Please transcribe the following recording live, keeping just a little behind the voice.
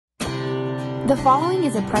The following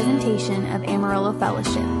is a presentation of Amarillo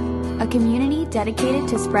Fellowship, a community dedicated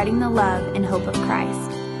to spreading the love and hope of Christ.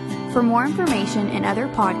 For more information and other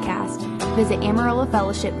podcasts, visit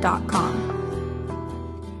AmarilloFellowship.com.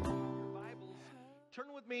 Bibles,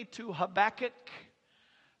 turn with me to Habakkuk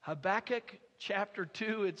chapter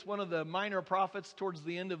 2. It's one of the minor prophets towards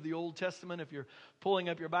the end of the Old Testament if you're pulling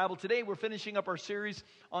up your Bible. Today we're finishing up our series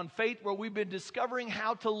on faith where we've been discovering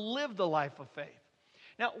how to live the life of faith.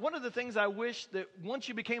 Now, one of the things I wish that once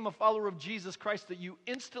you became a follower of Jesus Christ that you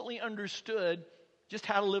instantly understood just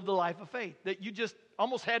how to live the life of faith. That you just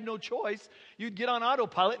almost had no choice. You'd get on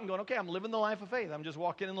autopilot and go, okay, I'm living the life of faith. I'm just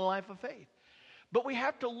walking in the life of faith. But we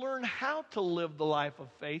have to learn how to live the life of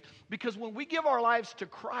faith because when we give our lives to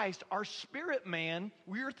Christ, our spirit man,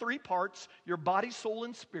 we are three parts, your body, soul,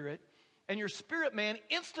 and spirit, and your spirit man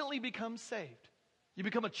instantly becomes saved. You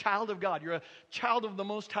become a child of God. You're a child of the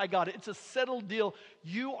Most High God. It's a settled deal.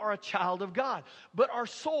 You are a child of God. But our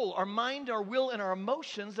soul, our mind, our will, and our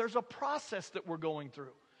emotions, there's a process that we're going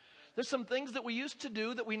through. There's some things that we used to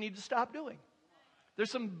do that we need to stop doing. There's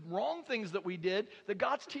some wrong things that we did that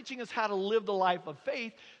God's teaching us how to live the life of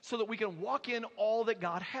faith so that we can walk in all that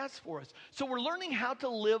God has for us. So we're learning how to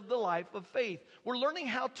live the life of faith. We're learning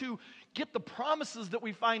how to get the promises that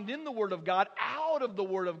we find in the Word of God out of the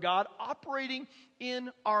Word of God operating in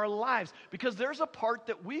our lives. Because there's a part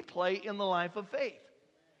that we play in the life of faith.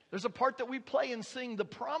 There's a part that we play in seeing the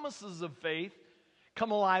promises of faith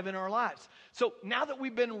come alive in our lives. So now that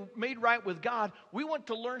we've been made right with God, we want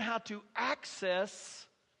to learn how to access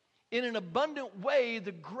in an abundant way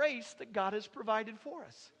the grace that God has provided for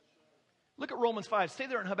us. Look at Romans 5. Stay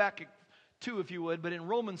there in Habakkuk 2 if you would, but in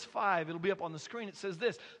Romans 5, it'll be up on the screen. It says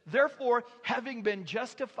this, therefore, having been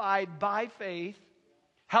justified by faith,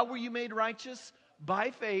 how were you made righteous?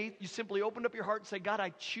 By faith. You simply opened up your heart and say, God,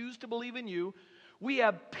 I choose to believe in you. We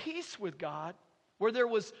have peace with God where there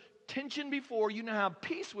was tension before, you now have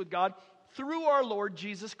peace with God through our Lord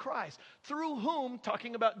Jesus Christ, through whom,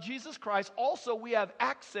 talking about Jesus Christ, also we have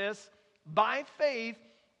access by faith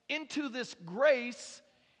into this grace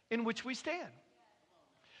in which we stand.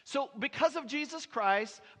 So because of Jesus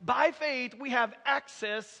Christ, by faith we have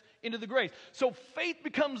access into the grace. So faith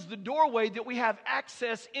becomes the doorway that we have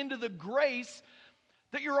access into the grace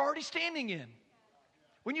that you're already standing in.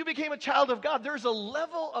 When you became a child of God, there's a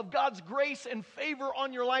level of God's grace and favor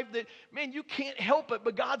on your life that, man, you can't help it,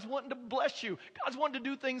 but God's wanting to bless you. God's wanting to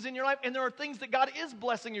do things in your life, and there are things that God is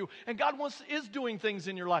blessing you, and God is doing things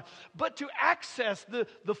in your life. But to access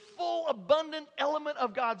the full, abundant element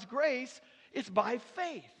of God's grace, it's by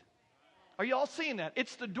faith. Are you all seeing that?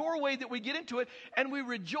 It's the doorway that we get into it, and we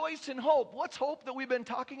rejoice in hope. What's hope that we've been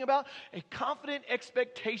talking about? A confident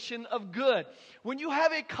expectation of good. When you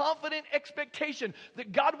have a confident expectation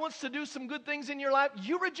that God wants to do some good things in your life,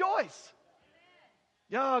 you rejoice.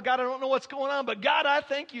 Yeah, God, I don't know what's going on, but God, I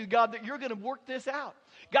thank you, God, that you're going to work this out.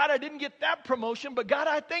 God, I didn't get that promotion, but God,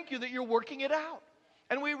 I thank you that you're working it out.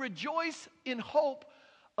 And we rejoice in hope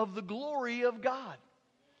of the glory of God.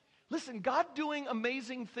 Listen, God doing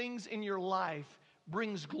amazing things in your life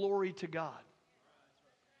brings glory to God.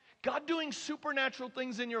 God doing supernatural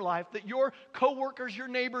things in your life that your coworkers, your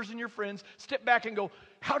neighbors, and your friends step back and go,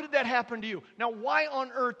 how did that happen to you? Now, why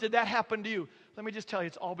on earth did that happen to you? Let me just tell you,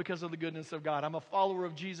 it's all because of the goodness of God. I'm a follower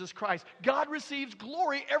of Jesus Christ. God receives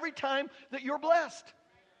glory every time that you're blessed.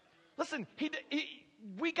 Listen,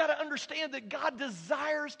 we got to understand that God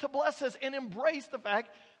desires to bless us and embrace the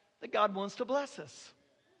fact that God wants to bless us.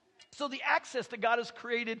 So the access that God has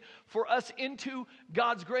created for us into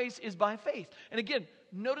God's grace is by faith. And again,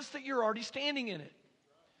 notice that you're already standing in it.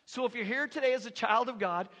 So if you're here today as a child of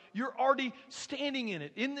God, you're already standing in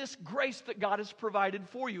it, in this grace that God has provided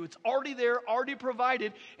for you. It's already there, already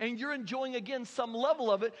provided, and you're enjoying, again, some level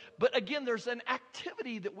of it. But again, there's an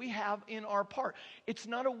activity that we have in our part. It's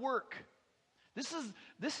not a work. This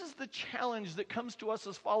is the challenge that comes to us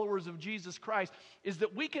as followers of Jesus Christ, is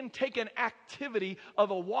that we can take an activity of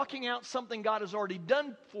a walking out something God has already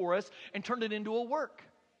done for us and turn it into a work.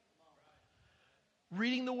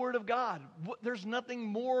 Reading the Word of God. There's nothing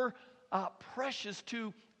more precious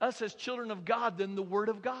to us as children of God than the Word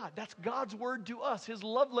of God. That's God's Word to us, His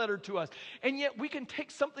love letter to us. And yet we can take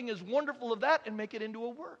something as wonderful of that and make it into a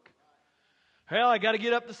work. Well, I got to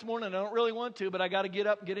get up this morning. I don't really want to, but I got to get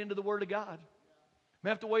up and get into the Word of God. I'm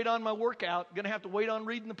going to have to wait on my workout. I'm going to have to wait on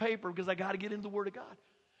reading the paper because I got to get into the Word of God.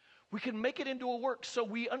 We can make it into a work, so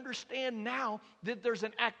we understand now that there's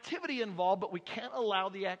an activity involved, but we can't allow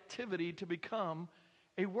the activity to become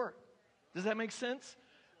a work. Does that make sense?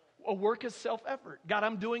 A work is self-effort. God,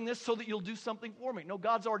 I'm doing this so that you'll do something for me. No,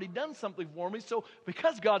 God's already done something for me. So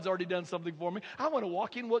because God's already done something for me, I want to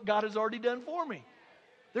walk in what God has already done for me.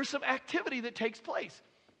 There's some activity that takes place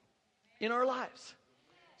in our lives.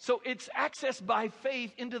 So it's access by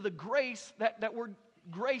faith into the grace. That word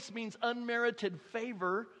grace means unmerited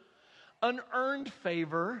favor, unearned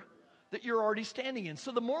favor that you're already standing in.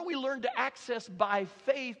 So the more we learn to access by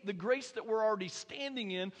faith the grace that we're already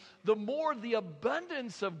standing in, the more the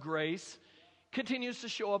abundance of grace continues to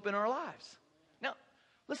show up in our lives. Now,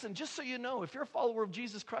 listen, just so you know, if you're a follower of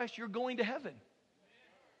Jesus Christ, you're going to heaven.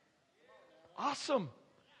 Awesome.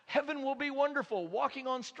 Heaven will be wonderful. Walking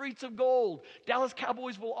on streets of gold. Dallas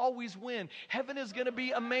Cowboys will always win. Heaven is going to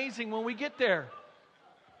be amazing when we get there.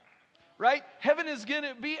 Right? Heaven is going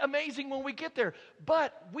to be amazing when we get there.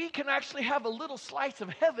 But we can actually have a little slice of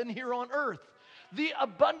heaven here on earth. The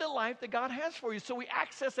abundant life that God has for you. So we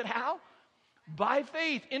access it how? By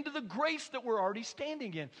faith into the grace that we're already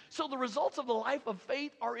standing in. So the results of the life of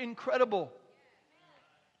faith are incredible.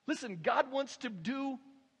 Listen, God wants to do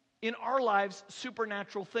in our lives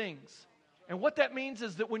supernatural things. And what that means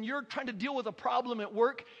is that when you're trying to deal with a problem at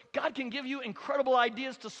work, God can give you incredible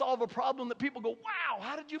ideas to solve a problem that people go, wow,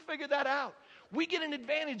 how did you figure that out? We get an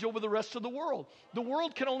advantage over the rest of the world. The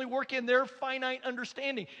world can only work in their finite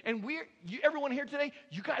understanding. And everyone here today,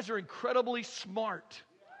 you guys are incredibly smart.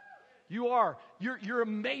 You are. You're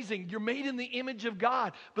amazing. You're made in the image of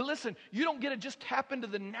God. But listen, you don't get to just tap into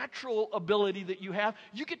the natural ability that you have.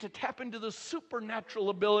 You get to tap into the supernatural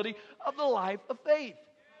ability of the life of faith.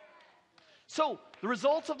 So, the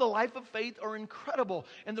results of the life of faith are incredible.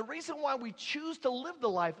 And the reason why we choose to live the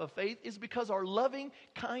life of faith is because our loving,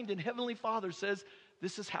 kind, and heavenly Father says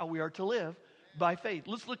this is how we are to live by faith.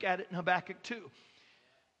 Let's look at it in Habakkuk 2. It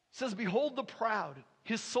says, behold the proud.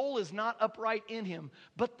 His soul is not upright in him.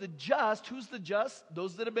 But the just, who's the just?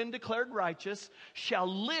 Those that have been declared righteous,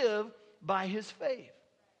 shall live by his faith.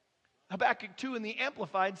 Habakkuk 2 in the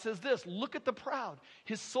Amplified says this, look at the proud.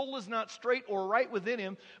 His soul is not straight or right within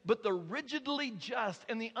him, but the rigidly just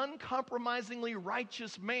and the uncompromisingly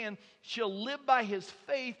righteous man shall live by his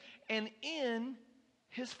faith and in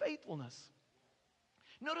his faithfulness.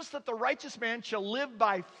 Notice that the righteous man shall live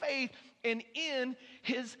by faith and in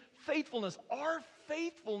his faithfulness. Our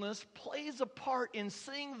faithfulness plays a part in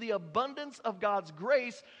seeing the abundance of God's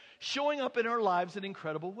grace showing up in our lives in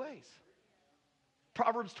incredible ways.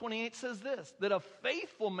 Proverbs 28 says this, that a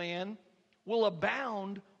faithful man will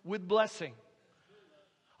abound with blessing.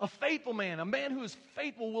 A faithful man, a man who is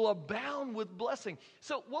faithful will abound with blessing.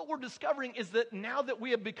 So what we're discovering is that now that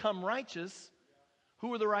we have become righteous,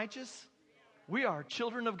 who are the righteous? We are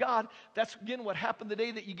children of God. That's again what happened the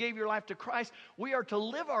day that you gave your life to Christ. We are to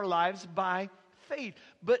live our lives by faith.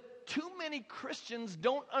 But too many Christians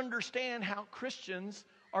don't understand how Christians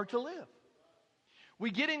are to live. We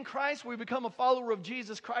get in Christ, we become a follower of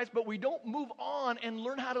Jesus Christ, but we don't move on and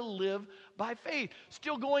learn how to live by faith.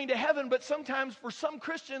 Still going to heaven, but sometimes for some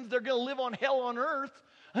Christians, they're going to live on hell on earth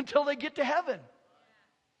until they get to heaven.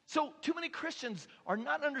 So too many Christians are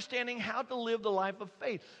not understanding how to live the life of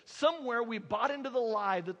faith. Somewhere we bought into the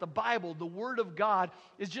lie that the Bible, the Word of God,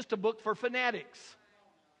 is just a book for fanatics.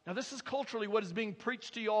 Now, this is culturally what is being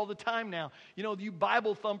preached to you all the time now. You know, you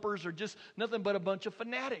Bible thumpers are just nothing but a bunch of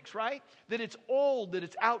fanatics, right? That it's old, that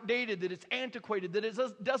it's outdated, that it's antiquated, that it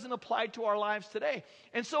doesn't apply to our lives today.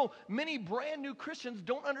 And so many brand new Christians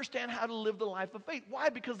don't understand how to live the life of faith. Why?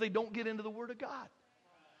 Because they don't get into the Word of God.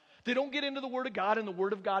 They don't get into the Word of God, and the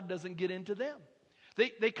Word of God doesn't get into them.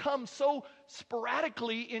 They come so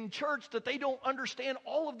sporadically in church that they don't understand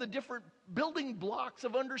all of the different building blocks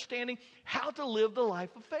of understanding how to live the life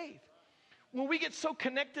of faith. When we get so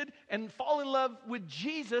connected and fall in love with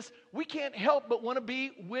Jesus, we can't help but want to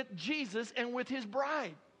be with Jesus and with His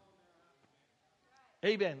bride.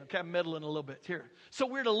 Amen. Okay, I'm meddling a little bit here. So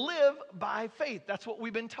we're to live by faith. That's what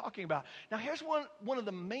we've been talking about. Now here's one of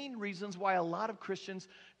the main reasons why a lot of Christians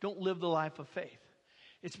don't live the life of faith.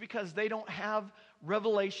 It's because they don't have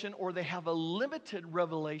revelation, or they have a limited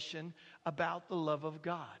revelation about the love of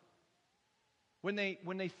God. When they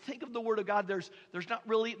think of the Word of God, there's not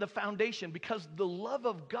really the foundation, because the love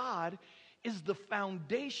of God is the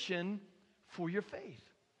foundation for your faith.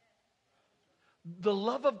 The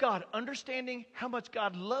love of God, understanding how much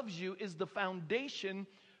God loves you, is the foundation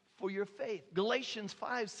for your faith. Galatians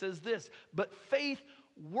 5 says this, but faith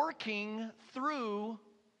working through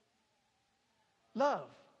love.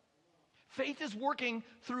 Faith is working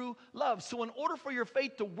through love. So in order for your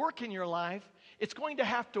faith to work in your life, it's going to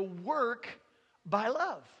have to work by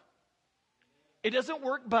love. It doesn't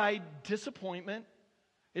work by disappointment.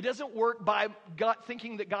 It doesn't work by God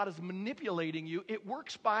thinking that God is manipulating you. It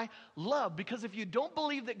works by love. Because if you don't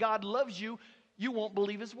believe that God loves you, you won't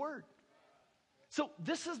believe His Word. So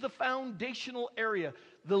this is the foundational area,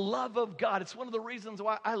 the love of God. It's one of the reasons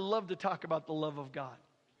why I love to talk about the love of God.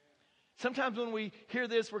 Sometimes when we hear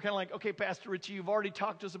this, we're kind of like, okay, Pastor Richie, you've already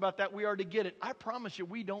talked to us about that. We already get it. I promise you,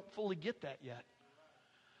 we don't fully get that yet.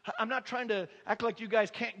 I'm not trying to act like you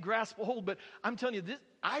guys can't grasp a hold, but I'm telling you,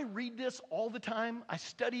 I read this all the time. I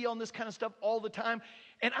study on this kind of stuff all the time,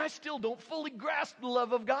 and I still don't fully grasp the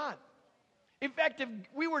love of God. In fact, if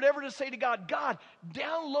we were ever to say to God, God,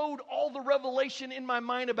 download all the revelation in my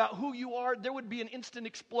mind about who you are, there would be an instant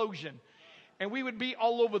explosion, and we would be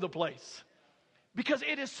all over the place. Because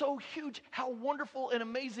it is so huge how wonderful and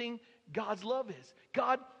amazing God's love is.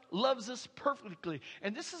 God loves us perfectly.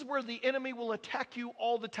 And this is where the enemy will attack you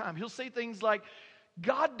all the time. He'll say things like,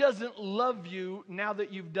 God doesn't love you now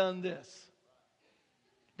that you've done this.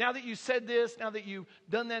 Now that you said this, now that you've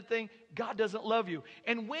done that thing, God doesn't love you.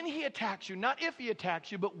 And when He attacks you, not if He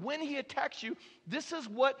attacks you, but when He attacks you, this is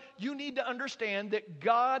what you need to understand, that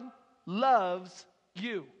God loves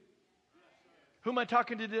you. Who am I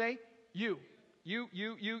talking to today? You. You,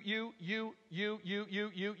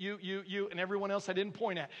 and everyone else I didn't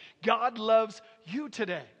point at. God loves you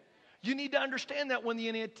today. You need to understand that when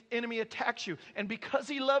the enemy attacks you. And because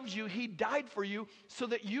He loves you, He died for you so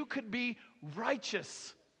that you could be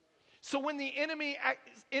righteous. So when the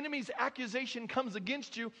enemy's accusation comes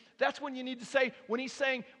against you, that's when you need to say, when he's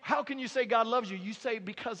saying, how can you say God loves you? You say,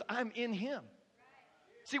 because I'm in Him.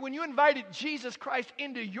 See, when you invited Jesus Christ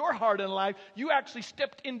into your heart and life, you actually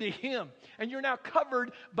stepped into Him. And you're now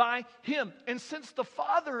covered by Him. And since the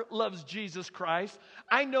Father loves Jesus Christ,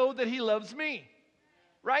 I know that He loves me.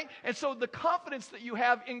 Right? And so the confidence that you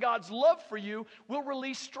have in God's love for you will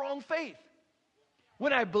release strong faith.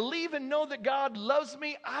 When I believe and know that God loves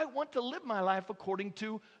me, I want to live my life according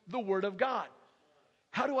to the Word of God.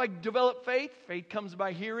 How do I develop faith? Faith comes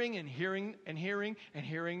by hearing and hearing and hearing and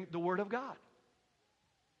hearing the Word of God.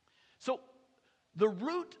 So the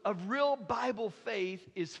root of real Bible faith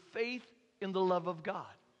is faith in the love of God.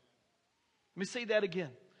 Let me say that again.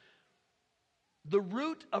 The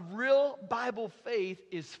root of real Bible faith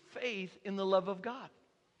is faith in the love of God.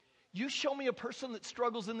 You show me a person that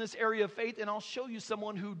struggles in this area of faith, and I'll show you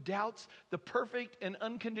someone who doubts the perfect and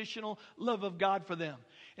unconditional love of God for them.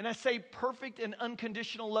 And I say perfect and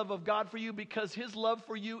unconditional love of God for you because His love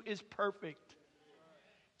for you is perfect.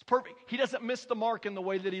 It's perfect. He doesn't miss the mark in the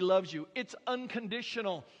way that He loves you. It's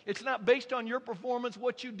unconditional. It's not based on your performance,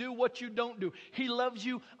 what you do, what you don't do. He loves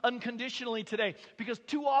you unconditionally today. Because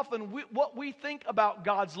too often, what we think about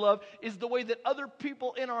God's love is the way that other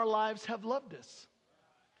people in our lives have loved us.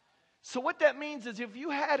 So what that means is if you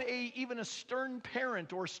had even a stern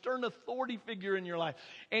parent or a stern authority figure in your life,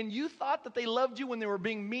 and you thought that they loved you when they were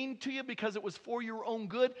being mean to you because it was for your own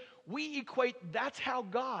good, we equate that's how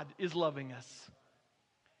God is loving us.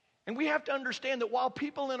 And we have to understand that while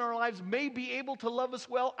people in our lives may be able to love us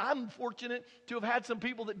well, I'm fortunate to have had some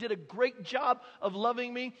people that did a great job of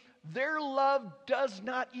loving me. Their love does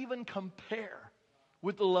not even compare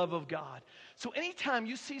with the love of God. So anytime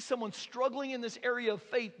you see someone struggling in this area of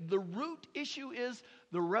faith, the root issue is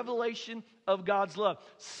the revelation of God's love.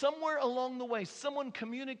 Somewhere along the way, someone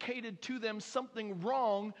communicated to them something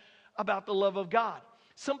wrong about the love of God.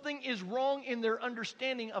 Something is wrong in their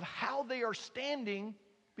understanding of how they are standing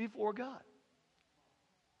before God.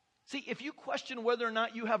 See, if you question whether or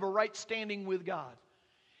not you have a right standing with God,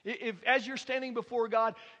 if as you're standing before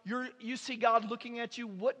God, you see God looking at you,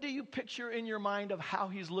 what do you picture in your mind of how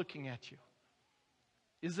He's looking at you?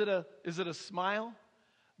 Is it a smile?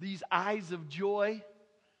 These eyes of joy,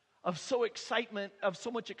 of so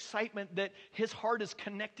much excitement that His heart is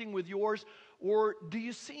connecting with yours? Or do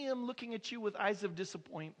you see Him looking at you with eyes of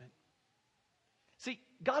disappointment? See,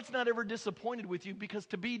 God's not ever disappointed with you, because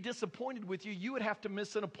to be disappointed with you, you would have to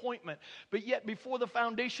miss an appointment. But yet, before the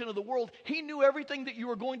foundation of the world, He knew everything that you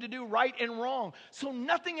were going to do right and wrong. So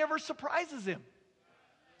nothing ever surprises Him.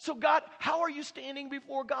 So God, how are you standing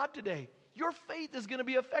before God today? Your faith is going to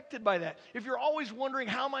be affected by that. If you're always wondering,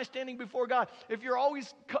 how am I standing before God? If you're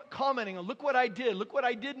always commenting on, look what I did, look what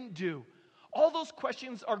I didn't do. All those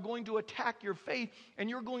questions are going to attack your faith, and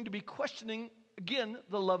you're going to be questioning, again,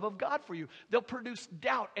 the love of God for you. They'll produce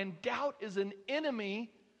doubt, and doubt is an enemy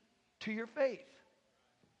to your faith.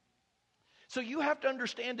 So you have to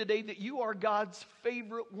understand today that you are God's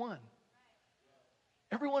favorite one.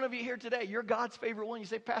 Every one of you here today, you're God's favorite one. You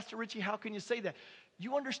say, Pastor Richie, how can you say that?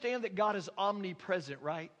 You understand that God is omnipresent,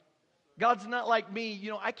 right? God's not like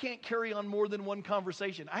me. I can't carry on more than one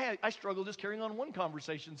conversation. I struggle just carrying on one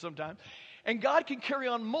conversation sometimes. And God can carry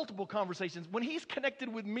on multiple conversations. When He's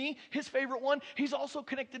connected with me, His favorite one, He's also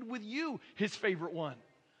connected with you, His favorite one.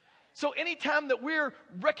 So anytime that we're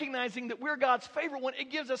recognizing that we're God's favorite one, it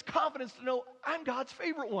gives us confidence to know I'm God's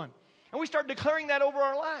favorite one. And we start declaring that over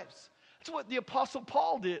our lives. That's what the Apostle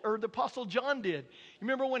Paul did, or the Apostle John did. You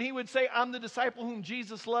remember when he would say, I'm the disciple whom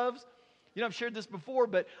Jesus loves? I've shared this before,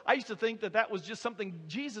 but I used to think that was just something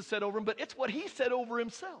Jesus said over him, but it's what he said over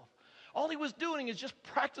himself. All he was doing is just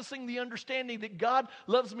practicing the understanding that God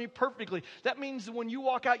loves me perfectly. That means that when you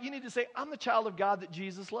walk out, you need to say, I'm the child of God that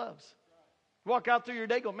Jesus loves. Walk out through your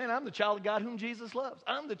day, go, man, I'm the child of God whom Jesus loves.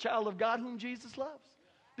 I'm the child of God whom Jesus loves.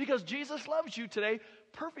 Because Jesus loves you today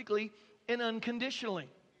perfectly and unconditionally.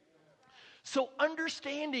 So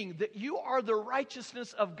understanding that you are the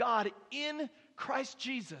righteousness of God in Christ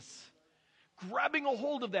Jesus, grabbing a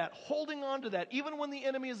hold of that, holding on to that, even when the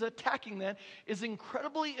enemy is attacking that, is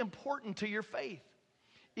incredibly important to your faith.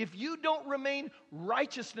 If you don't remain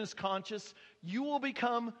righteousness conscious, you will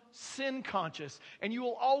become sin conscious, and you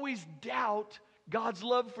will always doubt God's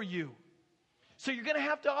love for you. So you're going to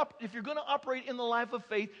have to, if you're going to operate in the life of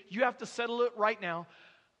faith, you have to settle it right now.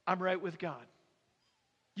 I'm right with God.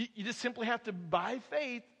 You just simply have to, by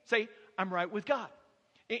faith, say, I'm right with God.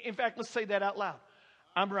 In fact, let's say that out loud.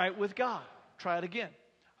 I'm right with God. Try it again.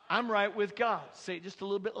 I'm right with God. Say it just a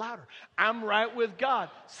little bit louder. I'm right with God.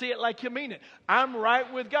 Say it like you mean it. I'm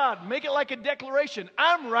right with God. Make it like a declaration.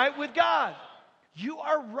 I'm right with God. You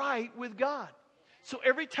are right with God. So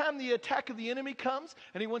every time the attack of the enemy comes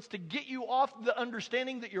and he wants to get you off the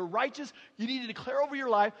understanding that you're righteous, you need to declare over your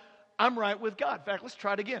life, I'm right with God. In fact, let's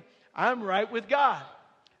try it again. I'm right with God.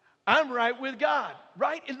 I'm right with God.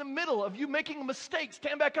 Right in the middle of you making a mistake,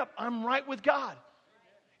 stand back up. I'm right with God.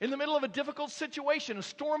 In the middle of a difficult situation, a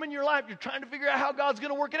storm in your life, you're trying to figure out how God's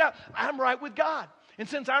going to work it out. I'm right with God. And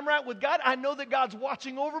since I'm right with God, I know that God's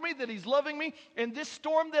watching over me, that He's loving me. And this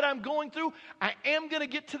storm that I'm going through, I am going to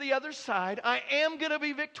get to the other side. I am going to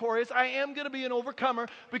be victorious. I am going to be an overcomer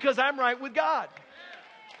because I'm right with God.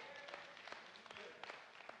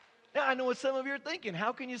 Now, I know what some of you are thinking.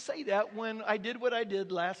 How can you say that when I did what I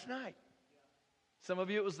did last night? Some of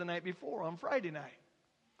you, it was the night before on Friday night.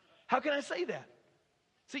 How can I say that?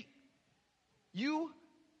 See,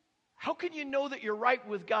 how can you know that you're right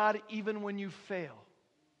with God even when you fail?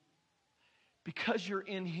 Because you're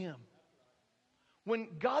in Him. When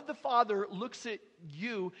God the Father looks at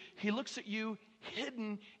you, He looks at you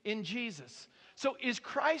hidden in Jesus. So is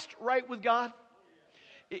Christ right with God?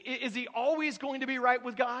 Is He always going to be right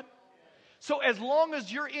with God? So as long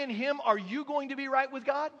as you're in Him, are you going to be right with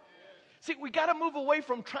God? See, we got to move away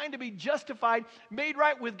from trying to be justified, made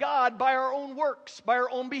right with God by our own works, by our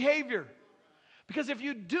own behavior. Because if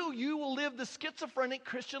you do, you will live the schizophrenic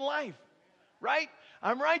Christian life, right?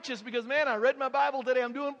 I'm righteous because, man, I read my Bible today.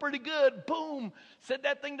 I'm doing pretty good. Boom. Said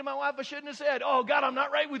that thing to my wife I shouldn't have said. Oh, God, I'm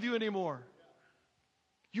not right with you anymore.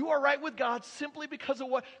 You are right with God simply because of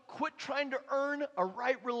what? Quit trying to earn a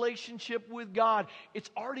right relationship with God.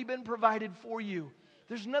 It's already been provided for you.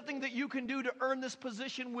 There's nothing that you can do to earn this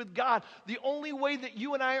position with God. The only way that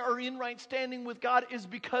you and I are in right standing with God is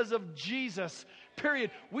because of Jesus,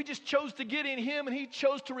 period. We just chose to get in Him, and He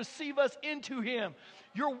chose to receive us into Him.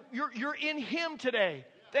 You're in Him today.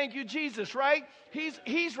 Thank you, Jesus, right?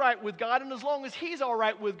 He's right with God, and as long as He's all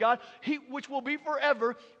right with God, which will be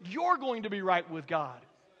forever, you're going to be right with God.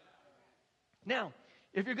 Now,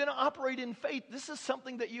 if you're going to operate in faith, this is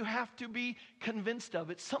something that you have to be convinced of.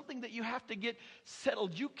 It's something that you have to get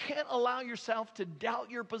settled. You can't allow yourself to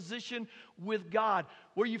doubt your position with God,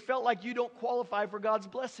 where you felt like you don't qualify for God's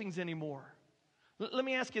blessings anymore. Let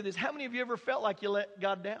me ask you this. How many of you ever felt like you let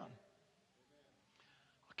God down?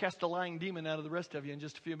 I'll cast a lying demon out of the rest of you in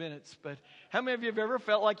just a few minutes, but how many of you have ever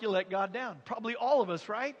felt like you let God down? Probably all of us,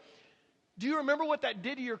 right? Do you remember what that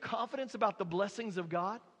did to your confidence about the blessings of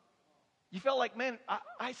God? You felt like, man,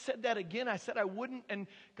 I said that again. I said I wouldn't. And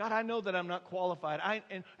God, I know that I'm not qualified.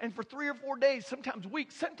 And for 3 or 4 days, sometimes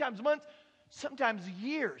weeks, sometimes months, sometimes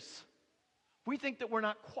years, we think that we're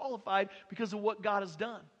not qualified because of what God has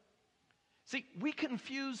done. See, we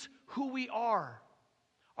confuse who we are,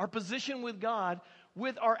 our position with God,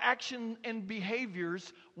 with our action and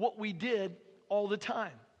behaviors, what we did all the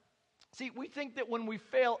time. See, we think that when we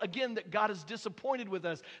fail, again, that God is disappointed with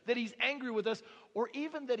us, that He's angry with us, or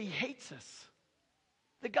even that He hates us.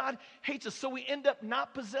 That God hates us. So we end up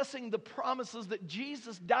not possessing the promises that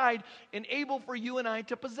Jesus died and able for you and I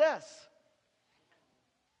to possess.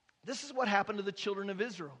 This is what happened to the children of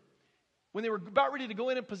Israel. When they were about ready to go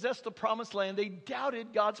in and possess the promised land, they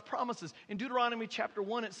doubted God's promises. In Deuteronomy chapter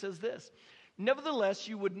 1, it says this, nevertheless,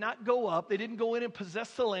 you would not go up. They didn't go in and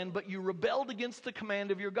possess the land, but you rebelled against the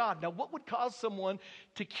command of your God. Now, what would cause someone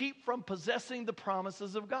to keep from possessing the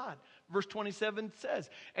promises of God? Verse 27 says,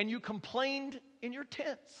 and you complained in your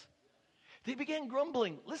tents. They began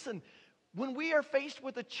grumbling. Listen, when we are faced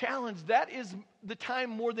with a challenge, that is the time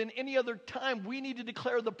more than any other time we need to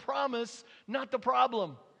declare the promise, not the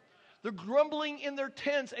problem. They're grumbling in their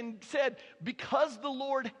tents and said, because the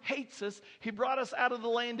Lord hates us, He brought us out of the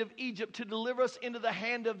land of Egypt to deliver us into the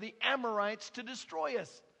hand of the Amorites to destroy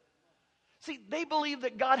us. See, they believed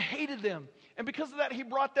that God hated them. And because of that, He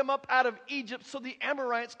brought them up out of Egypt so the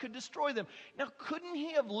Amorites could destroy them. Now, couldn't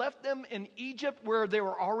He have left them in Egypt where they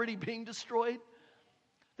were already being destroyed?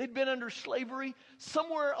 They'd been under slavery.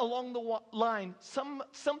 Somewhere along the line,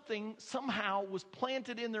 something somehow was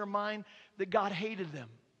planted in their mind that God hated them.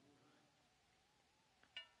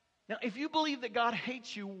 Now, if you believe that God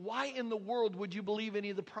hates you, why in the world would you believe any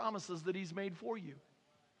of the promises that He's made for you?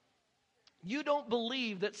 You don't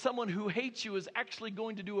believe that someone who hates you is actually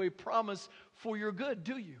going to do a promise for your good,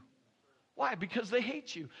 do you? Why? Because they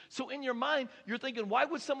hate you. So in your mind, you're thinking, why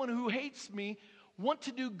would someone who hates me want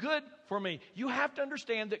to do good for me? You have to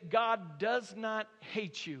understand that God does not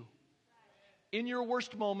hate you. In your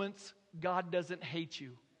worst moments, God doesn't hate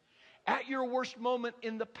you. At your worst moment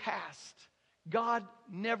in the past, God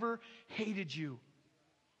never hated you.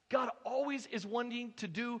 God always is wanting to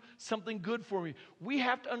do something good for me. We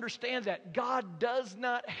have to understand that God does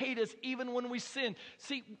not hate us even when we sin.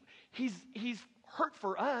 See, He's hurt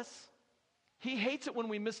for us. He hates it when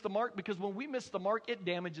we miss the mark, because when we miss the mark, it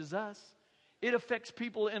damages us. It affects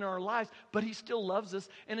people in our lives, but He still loves us.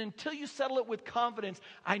 And until you settle it with confidence,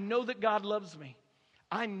 I know that God loves me.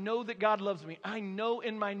 I know that God loves me. I know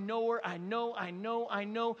in my knower, I know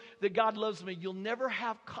that God loves me. You'll never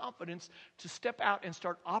have confidence to step out and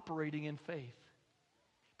start operating in faith.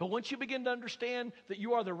 But once you begin to understand that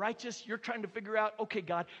you are the righteous, you're trying to figure out, okay,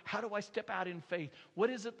 God, how do I step out in faith? What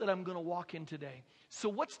is it that I'm going to walk in today? So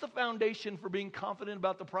what's the foundation for being confident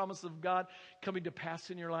about the promise of God coming to pass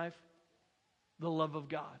in your life? The love of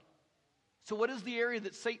God. So what is the area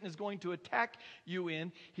that Satan is going to attack you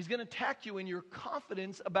in? He's going to attack you in your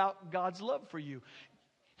confidence about God's love for you.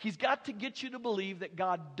 He's got to get you to believe that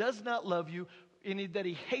God does not love you and that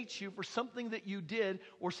He hates you for something that you did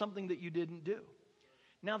or something that you didn't do.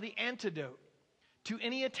 Now, the antidote to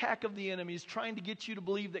any attack of the enemy is trying to get you to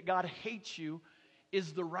believe that God hates you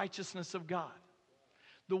is the righteousness of God.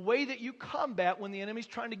 The way that you combat when the enemy's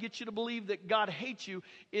trying to get you to believe that God hates you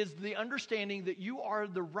is the understanding that you are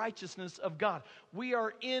the righteousness of God. We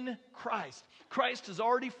are in Christ. Christ has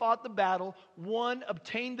already fought the battle, won,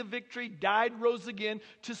 obtained the victory, died, rose again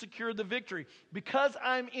to secure the victory. Because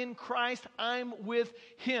I'm in Christ, I'm with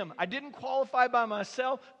Him. I didn't qualify by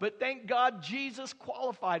myself, but thank God Jesus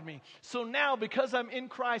qualified me. So now, because I'm in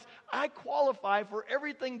Christ, I qualify for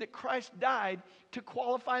everything that Christ died to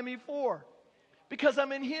qualify me for. Because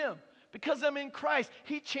I'm in Him. Because I'm in Christ.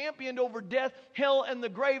 He championed over death, hell, and the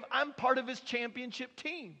grave. I'm part of His championship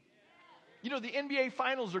team. You know, the NBA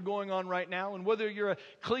Finals are going on right now, and whether you're a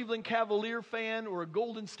Cleveland Cavalier fan or a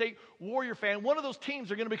Golden State Warrior fan, one of those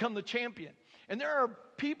teams are going to become the champion. And there are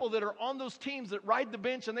people that are on those teams that ride the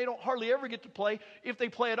bench, and they don't hardly ever get to play if they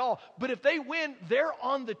play at all. But if they win, they're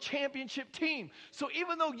on the championship team. So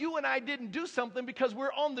even though you and I didn't do something because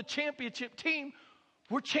we're on the championship team,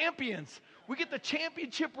 we're champions. We get the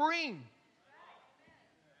championship ring.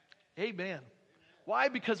 Amen. Why?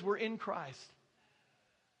 Because we're in Christ.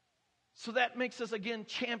 So that makes us, again,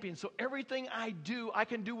 champions. So everything I do, I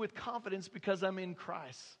can do with confidence because I'm in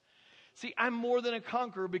Christ. See, I'm more than a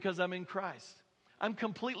conqueror because I'm in Christ. I'm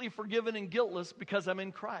completely forgiven and guiltless because I'm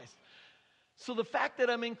in Christ. So the fact that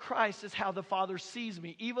I'm in Christ is how the Father sees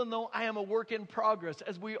me. Even though I am a work in progress,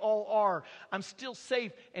 as we all are, I'm still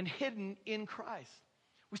safe and hidden in Christ.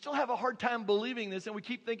 We still have a hard time believing this, and we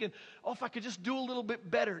keep thinking, oh, if I could just do a little bit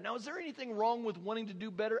better. Now, is there anything wrong with wanting to do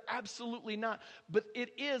better? Absolutely not. But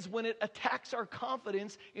it is when it attacks our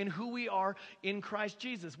confidence in who we are in Christ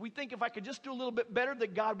Jesus. We think if I could just do a little bit better,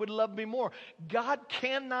 that God would love me more. God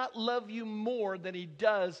cannot love you more than He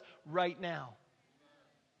does right now.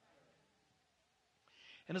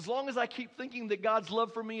 And as long as I keep thinking that God's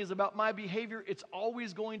love for me is about my behavior, it's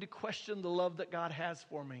always going to question the love that God has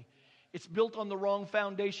for me. It's built on the wrong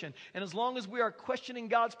foundation. And as long as we are questioning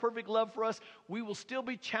God's perfect love for us, we will still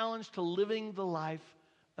be challenged to living the life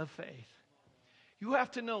of faith. You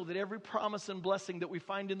have to know that every promise and blessing that we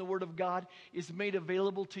find in the Word of God is made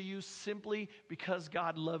available to you simply because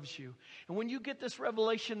God loves you. And when you get this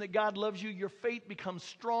revelation that God loves you, your faith becomes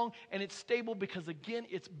strong and it's stable because, again,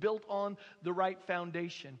 it's built on the right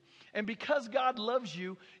foundation. And because God loves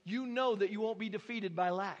you, you know that you won't be defeated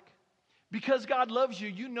by lack. Because God loves you,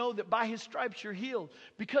 you know that by His stripes you're healed.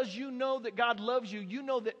 Because you know that God loves you, you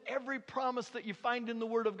know that every promise that you find in the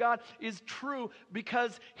Word of God is true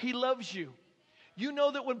because He loves you. You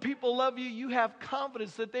know that when people love you, you have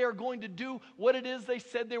confidence that they are going to do what it is they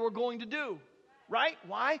said they were going to do. Right?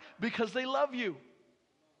 Why? Because they love you.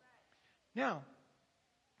 Now,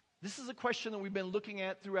 this is a question that we've been looking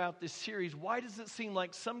at throughout this series. Why does it seem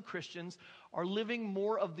like some Christians are living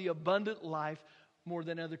more of the abundant life more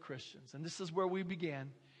than other Christians? And this is where we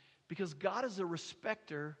began. Because God is a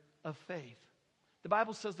respecter of faith. The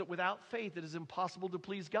Bible says that without faith it is impossible to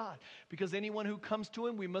please God. Because anyone who comes to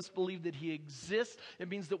Him, we must believe that He exists. It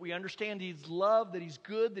means that we understand He's love, that He's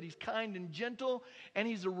good, that He's kind and gentle, and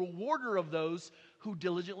He's a rewarder of those who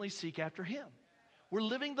diligently seek after Him. We're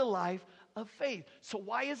living the life of faith. So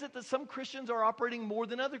why is it that some Christians are operating more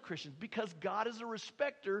than other Christians? Because God is a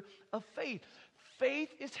respecter of faith.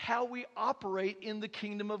 Faith is how we operate in the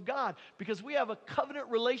kingdom of God. Because we have a covenant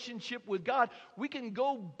relationship with God, we can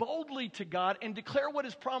go boldly to God and declare what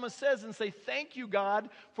His promise says and say, thank you, God,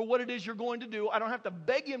 for what it is you're going to do. I don't have to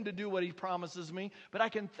beg Him to do what He promises me, but I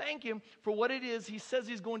can thank Him for what it is He says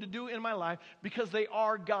He's going to do in my life because they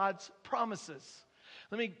are God's promises.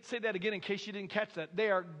 Let me say that again in case you didn't catch that.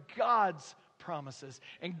 They are God's promises.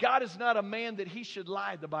 And God is not a man that He should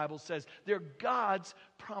lie, the Bible says. They're God's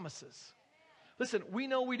promises. Listen, we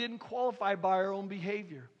know we didn't qualify by our own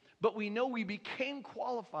behavior, but we know we became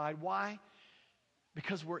qualified. Why?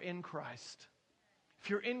 Because we're in Christ. If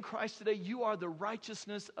you're in Christ today, you are the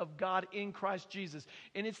righteousness of God in Christ Jesus.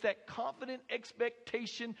 And it's that confident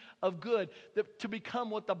expectation of good that to become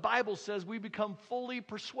what the Bible says, we become fully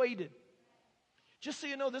persuaded. Just so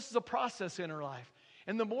you know, this is a process in our life.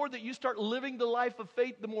 And the more that you start living the life of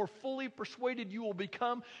faith, the more fully persuaded you will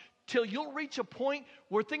become, till you'll reach a point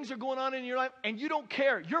where things are going on in your life and you don't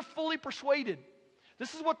care. You're fully persuaded.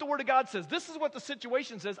 This is what the Word of God says. This is what the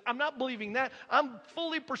situation says. I'm not believing that. I'm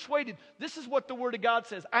fully persuaded. This is what the Word of God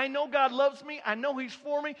says. I know God loves me. I know He's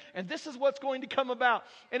for me. And this is what's going to come about.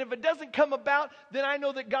 And if it doesn't come about, then I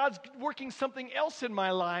know that God's working something else in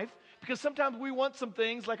my life. Because sometimes we want some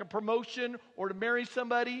things like a promotion or to marry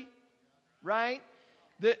somebody, right?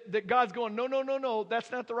 That God's going, no,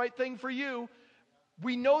 that's not the right thing for you.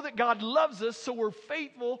 We know that God loves us, so we're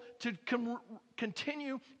faithful to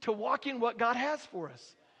continue to walk in what God has for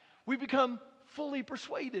us. We become fully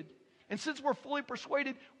persuaded. And since we're fully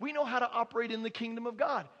persuaded, we know how to operate in the kingdom of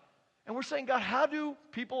God. And we're saying, God, how do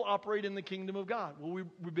people operate in the kingdom of God? Well,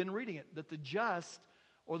 we've been reading it, that the just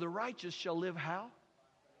or the righteous shall live how?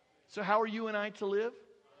 So how are you and I to live?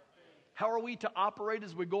 How are we to operate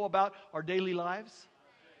as we go about our daily lives?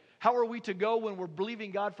 How are we to go when we're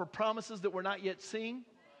believing God for promises that we're not yet seeing?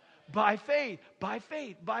 By faith, by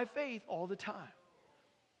faith, by faith all the time.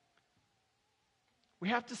 We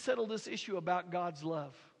have to settle this issue about God's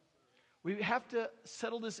love. We have to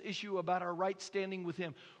settle this issue about our right standing with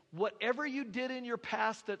Him. Whatever you did in your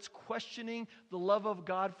past that's questioning the love of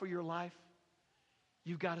God for your life,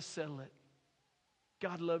 you've got to settle it.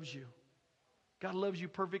 God loves you. God loves you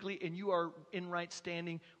perfectly, and you are in right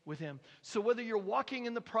standing with Him. So whether you're walking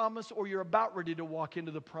in the promise or you're about ready to walk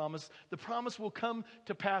into the promise will come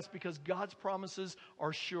to pass because God's promises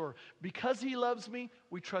are sure. Because He loves me,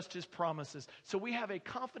 we trust His promises. So we have a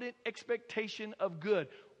confident expectation of good.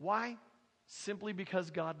 Why? Simply because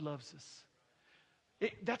God loves us.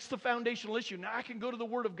 That's the foundational issue. Now I can go to the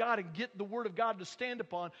Word of God and get the Word of God to stand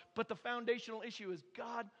upon, but the foundational issue is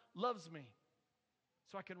God loves me.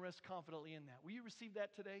 So I can rest confidently in that. Will you receive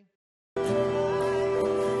that today? This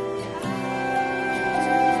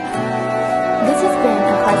has been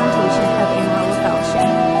a presentation of Amarillo Fellowship,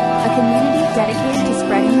 a community dedicated to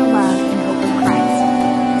spreading the love and hope of Christ.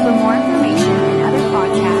 For more information